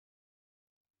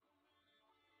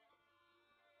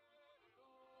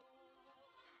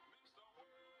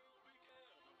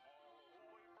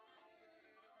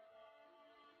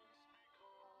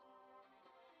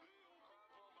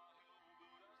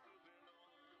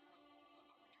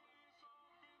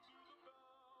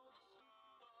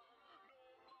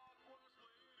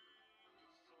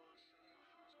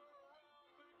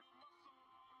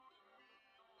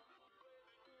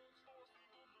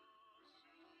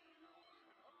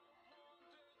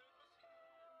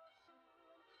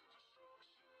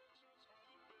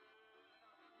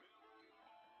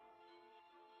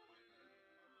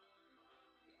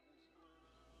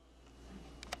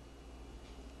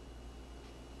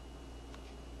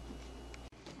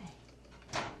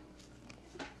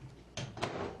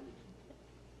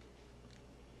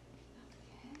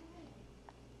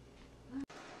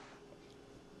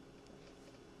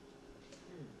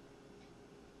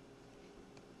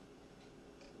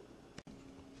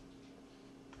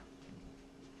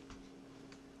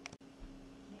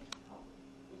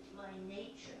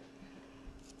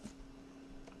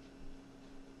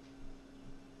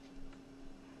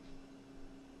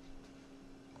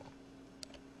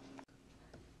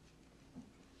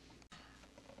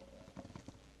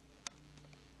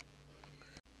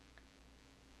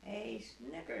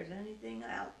Snickers, anything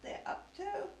out there up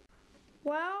to?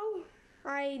 Well,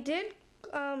 I did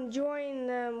join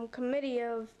the committee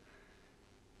of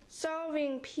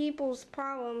solving people's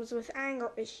problems with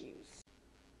anger issues.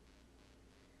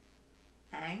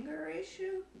 Anger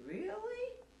issue?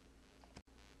 Really?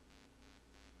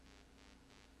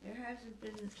 There hasn't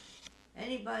been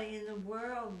anybody in the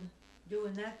world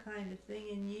doing that kind of thing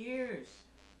in years.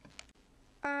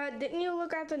 Didn't you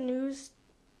look at the news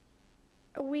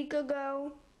a week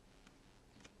ago?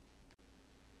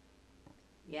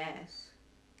 Yes.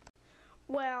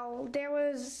 Well, there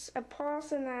was a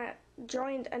person that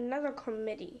joined another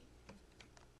committee.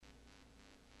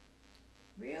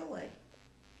 Really?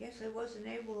 Guess I wasn't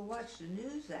able to watch the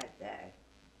news that day.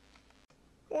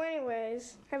 Well,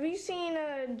 anyways, have you seen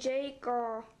Jake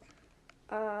or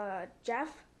Jeff?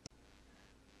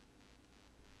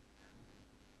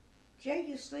 Jake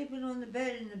is sleeping on the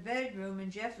bed in the bedroom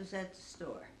and Jeff is at the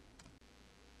store.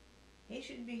 He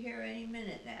should be here any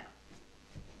minute now.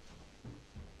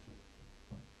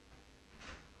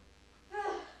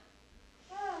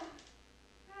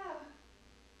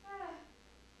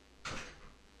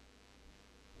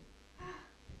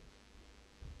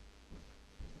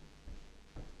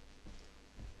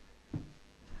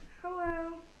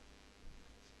 Hello.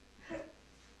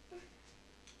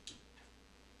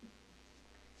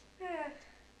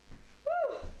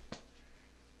 Woo.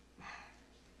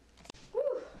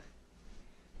 Woo.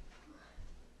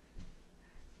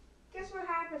 Guess what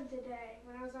happened today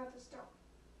when I was at the store?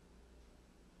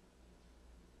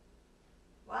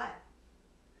 What?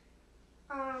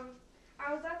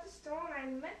 I was at the store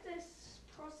and I met this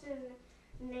person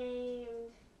named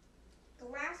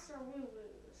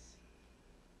Glassarubus,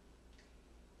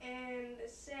 and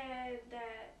said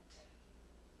that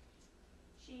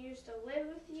she used to live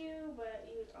with you, but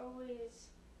you would always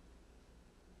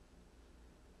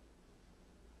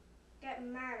get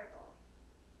mad at her.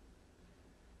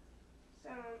 So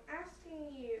I'm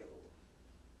asking you,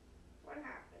 what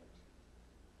happened?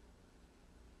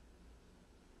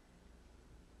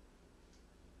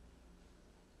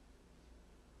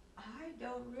 I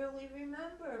don't really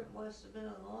remember. It must have been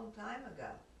a long time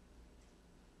ago.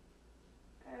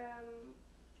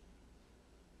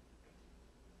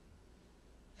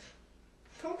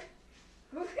 Okay.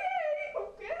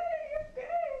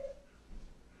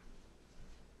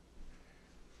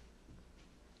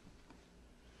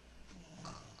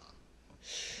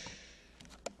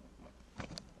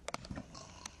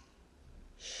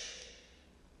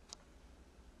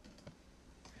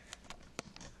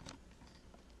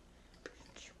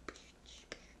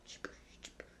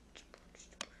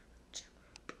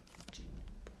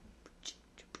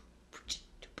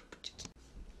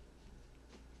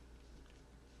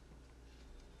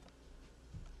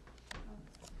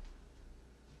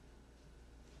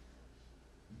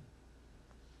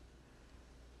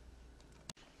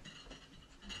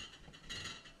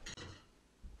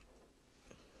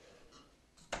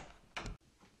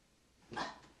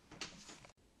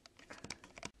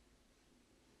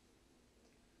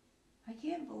 I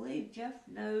can't believe Jeff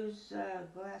knows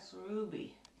Glass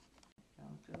Ruby.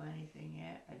 Don't do anything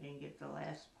yet. I didn't get the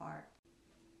last part.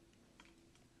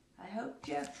 I hope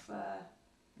Jeff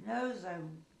knows I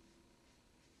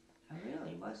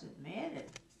really wasn't mad at him.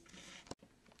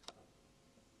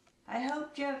 I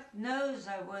hope Jeff knows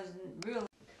I wasn't really...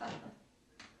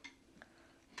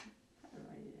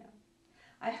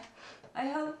 I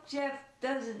hope Jeff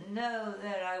doesn't know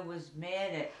that I was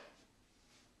mad at...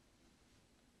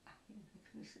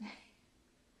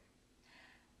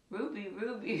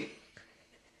 Ruby.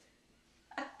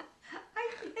 I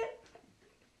can't...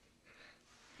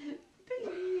 Big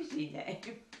easy name.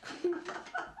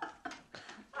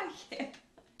 I can't...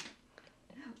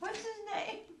 What's his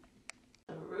name?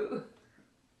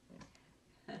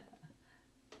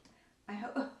 I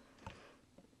hope...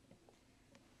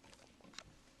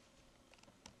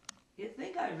 You'd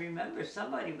think I'd remember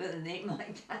somebody with a name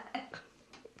like that.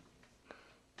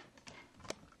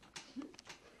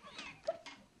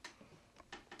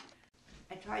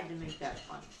 I tried to make that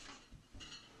fun.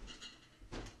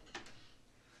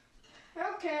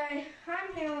 Okay,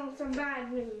 I'm hearing some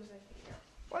bad news in here.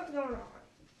 What's going on?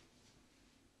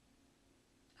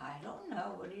 I don't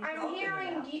know. What are you talking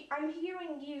about? I'm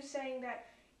hearing you saying that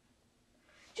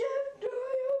Jeff died,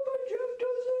 but Jeff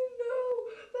doesn't know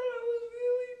that I was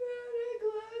really mad at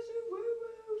Glass and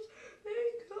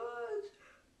because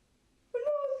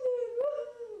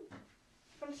nothing.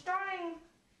 I'm starting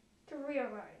to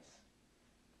realize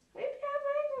maybe I have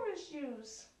anger issues.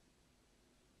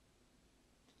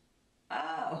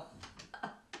 Oh,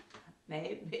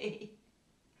 maybe.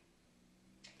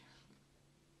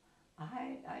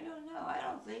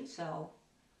 so.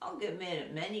 I'll get mad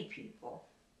at many people.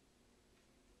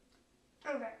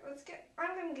 Okay,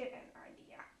 I'm gonna get an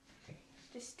idea.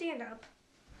 Just stand up.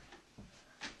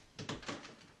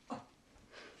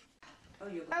 Oh,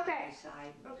 you're going Okay.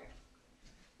 beside me. Okay.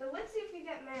 So let's see if you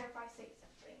get mad if I say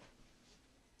something.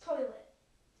 Toilet.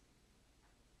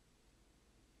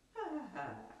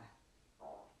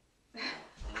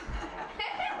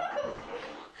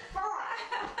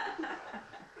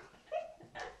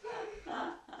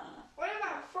 What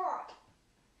about fart?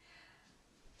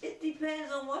 It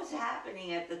depends on what's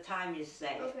happening at the time you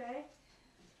say it. Okay.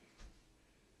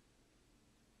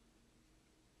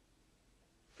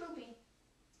 Poopy.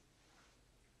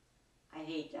 I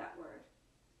hate that word.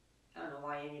 I don't know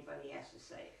why anybody has to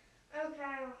say it.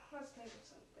 Okay, let's think of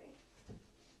something.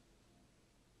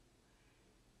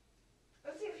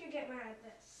 Let's see if you get mad at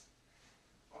this.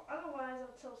 Or otherwise,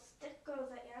 I'll tell Stickles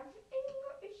that you have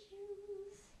anger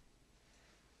issues.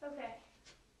 Okay.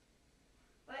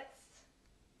 Let's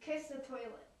kiss the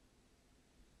toilet.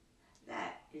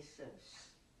 That is so.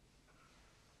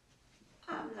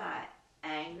 I'm not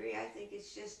angry. I think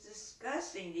it's just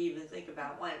disgusting to even think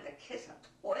about wanting to kiss a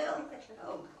toilet.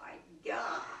 Oh my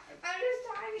God. I'm just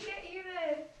trying to get you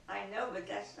to. I know, but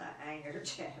that's not anger,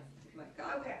 Jeff. Oh my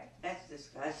God. Okay. That's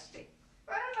disgusting.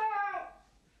 What about?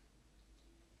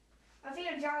 I'll see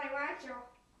a Jolly Rancher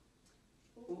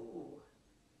Ooh.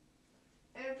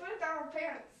 and put it down my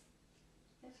pants.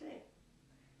 That's it.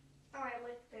 Oh, I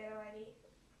licked it already.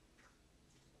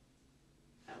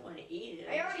 I want to eat it.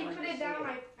 I just already wanted put to it see down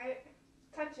my. I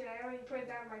touched it. I already put it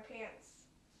down my pants.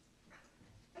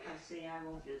 See, I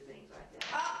won't do things like that.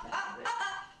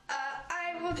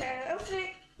 I will tell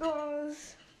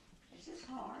Stickles. This is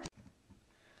hard.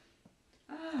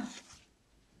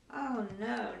 Oh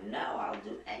no, I'll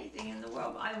do anything in the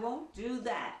world. I won't do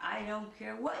that. I don't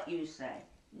care what you say.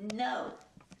 No.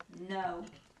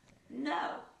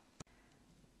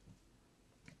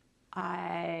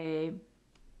 I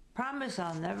promise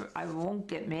I won't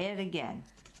get mad again.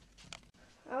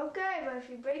 Okay, but if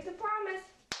you break the promise,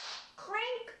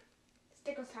 crank.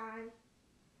 Stickles time.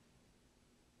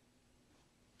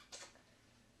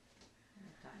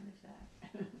 What time is that?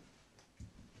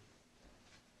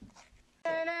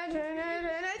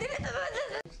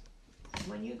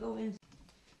 When you go in.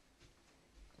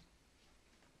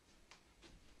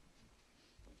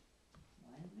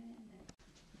 One minute.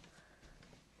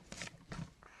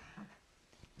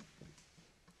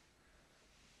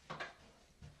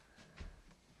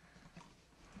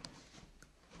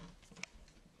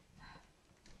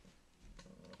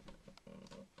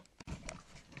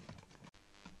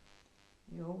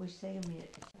 You're always taking me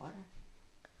at water.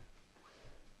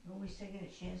 You're always taking a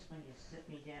chance when you sit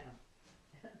me down.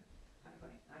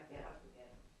 I get up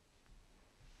again.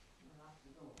 Lock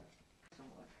the door. Some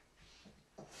water.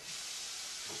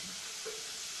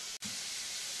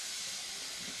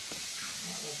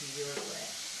 That will be your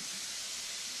last.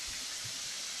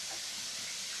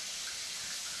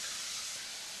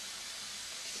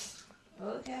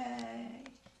 Okay.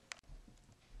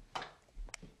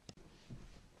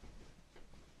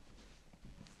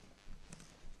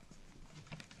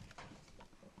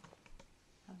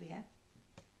 I'll be happy.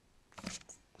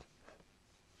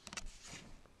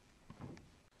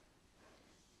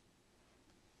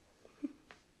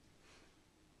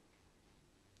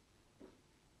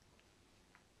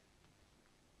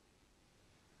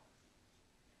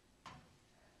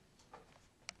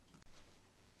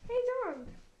 Hey, John,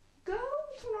 go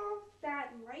turn off that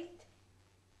light.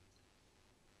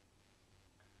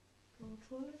 Go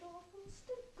turn it off on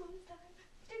Stickles time.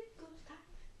 Stickles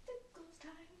time. Stickles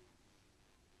time.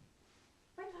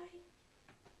 Bye-bye.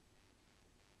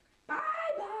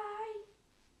 Bye-bye.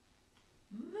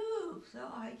 Move so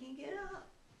I can get up.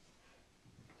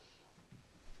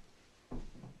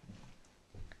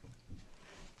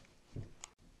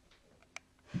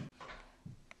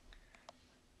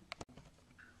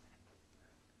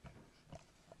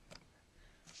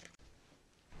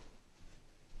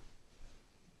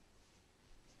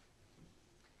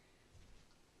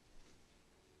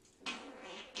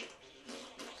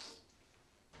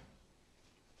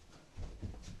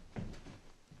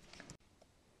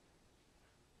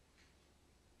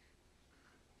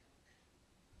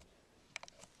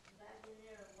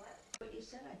 What you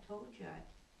said, I told you I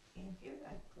can't hear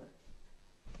that good.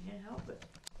 Can't help it.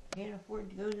 Can't afford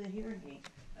to go to the hearing aid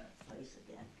place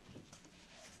again.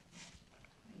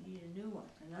 I need a new one.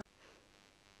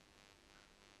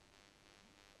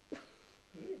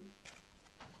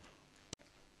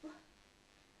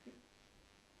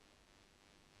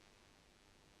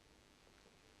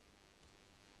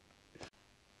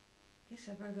 Guess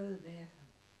thanks. I better go to the bathroom.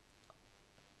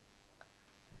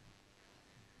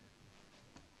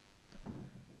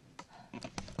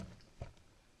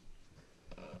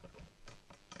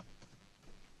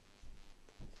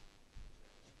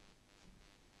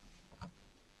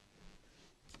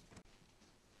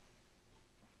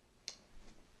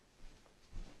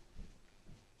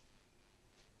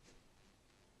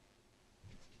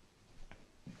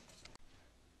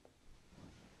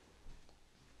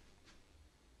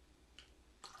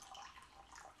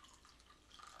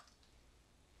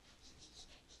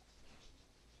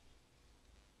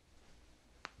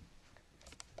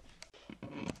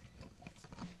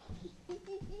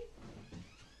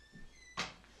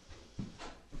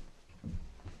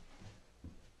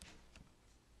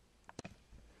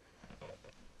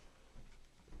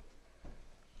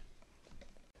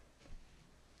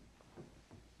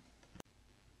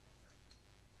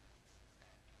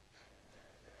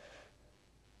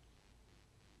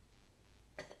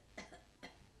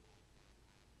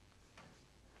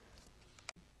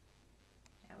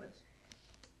 That was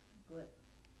good.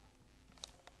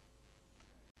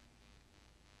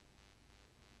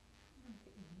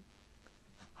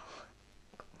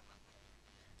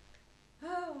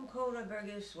 Oh, I'm cold. I better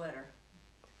get a sweater.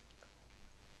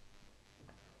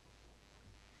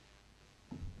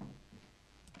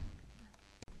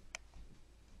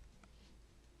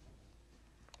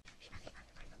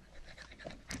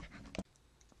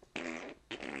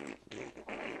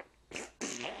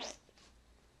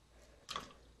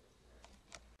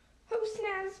 Who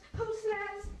snaz? Who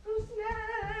snaz? Who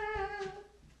snaz?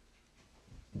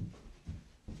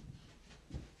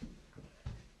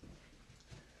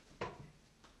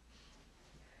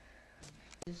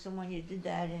 Is someone you did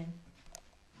that in?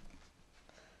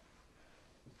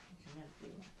 It's an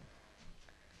empty one.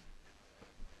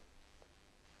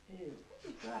 Ew,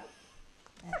 you dropped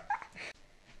that.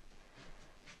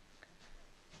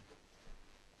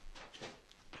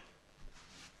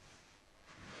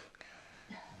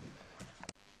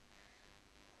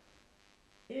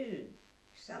 Ew,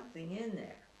 something in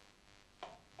there.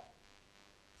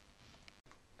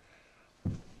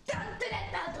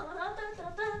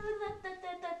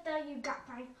 You got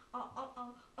mine.